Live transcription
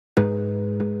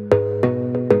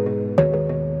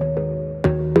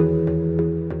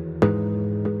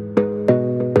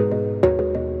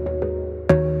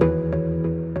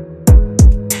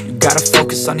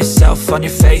focus on yourself, on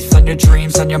your faith, on your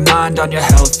dreams, on your mind, on your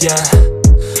health, yeah.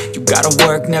 You gotta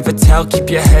work, never tell, keep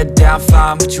your head down,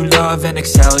 find what you love and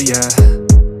excel, yeah.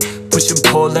 Push and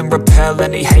pull and repel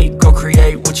any hate, go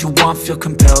create what you want, feel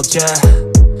compelled, yeah.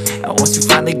 And once you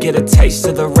finally get a taste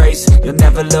of the race, you'll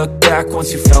never look back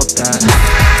once you felt that.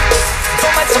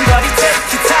 Don't let somebody take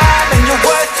your time and your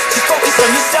worth, just focus on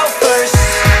yourself first.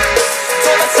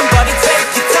 Don't let somebody take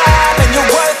your time and your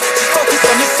worth, just focus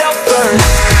on yourself first.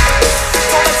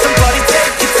 Don't let somebody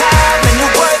take your time and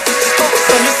your worth, just focus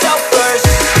on yourself first.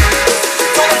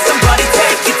 Don't let somebody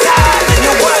take your time and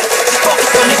your worth, just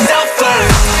focus on yourself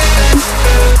first.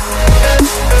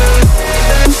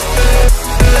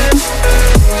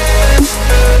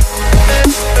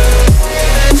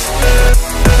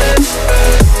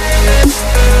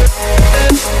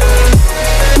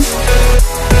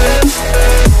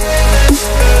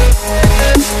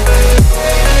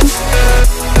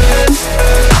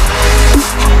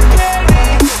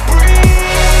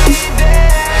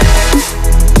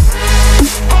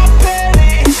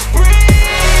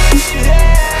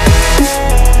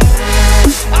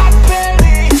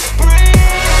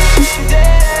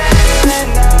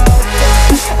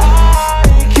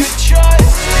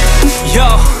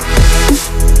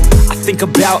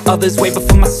 About others way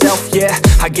before myself, yeah.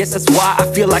 I guess that's why I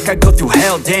feel like I go through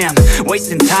hell, damn.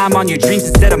 Wasting time on your dreams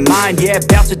instead of mine, yeah.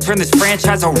 About to turn this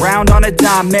franchise around on a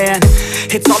dime, man.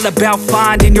 It's all about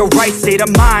finding your right state of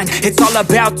mind. It's all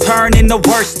about turning the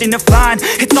worst into fine.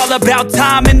 It's all about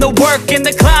time and the work and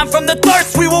the climb. From the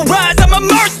thirst we will rise, I'm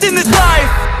immersed in this life.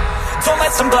 Don't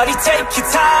let somebody take your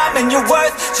time and your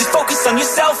worth, just focus on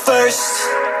yourself first.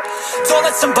 Don't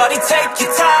let somebody take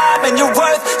your time and your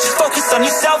worth, just focus on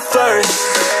yourself first.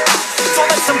 Don't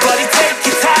let somebody take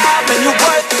your time and your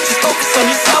worth, just focus on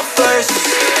yourself first.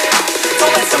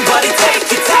 Don't let somebody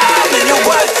take your time and your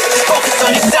worth, just focus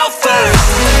on yourself first.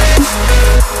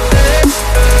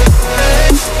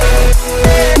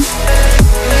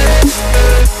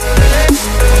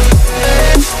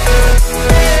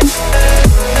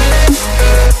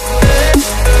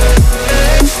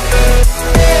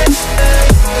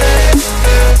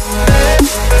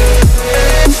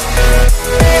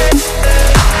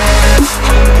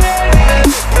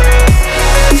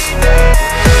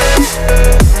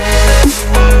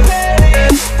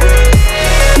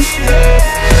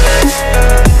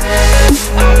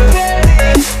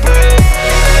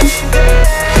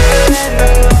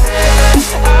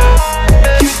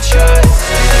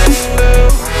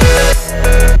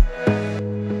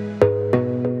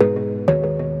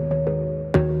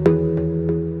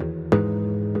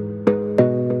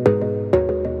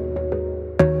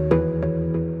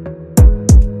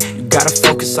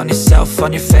 On yourself,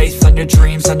 on your faith, on your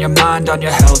dreams, on your mind, on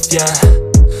your health, yeah.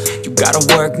 You gotta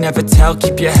work, never tell,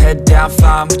 keep your head down,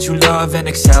 find what you love and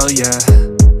excel, yeah.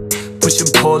 Push and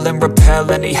pull and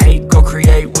repel any hate, go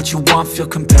create what you want, feel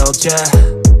compelled, yeah.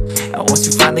 And once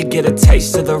you finally get a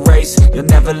taste of the race, you'll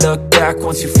never look back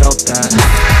once you felt that.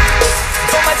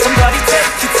 Don't let somebody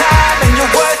take your time and your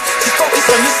worth, just focus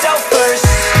on yourself first.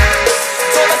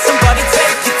 Don't let somebody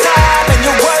take your time and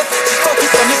your worth, just focus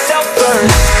on yourself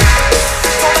first.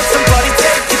 Don't let somebody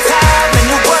take your time and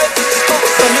your worth, just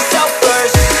focus on yourself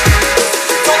first.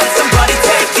 Don't let somebody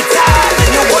take your time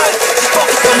and your worth, just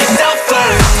focus on yourself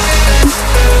first.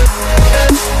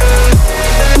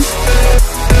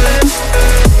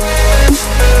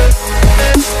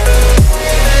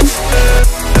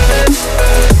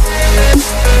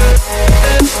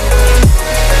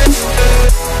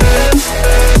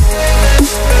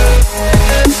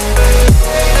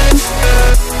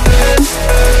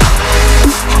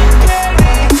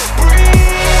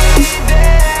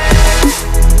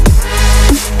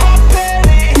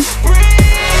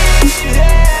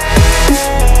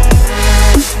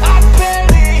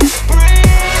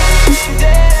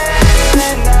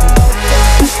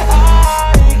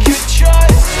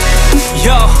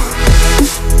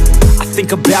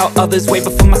 About others way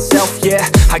before myself, yeah.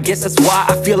 I guess that's why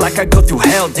I feel like I go through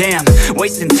hell, damn.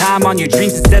 Wasting time on your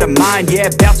dreams instead of mine, yeah.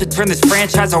 About to turn this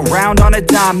franchise around on a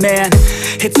dime, man.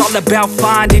 It's all about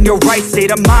finding your right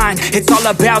state of mind. It's all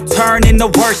about turning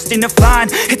the worst into fine.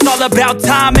 It's all about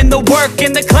time and the work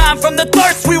and the climb. From the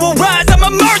thirst we will rise,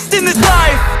 I'm immersed in this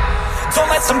life. Don't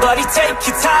let somebody take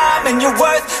your time and your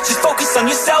worth, just focus on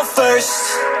yourself first.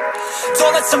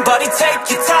 Don't let somebody take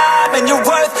your time and your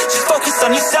worth, just focus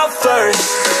on yourself first.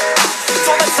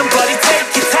 Don't let somebody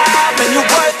take your time and your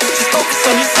worth, just focus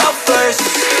on yourself first.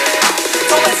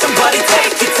 Don't let somebody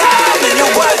take your time and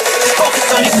your worth, just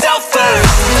focus on yourself first.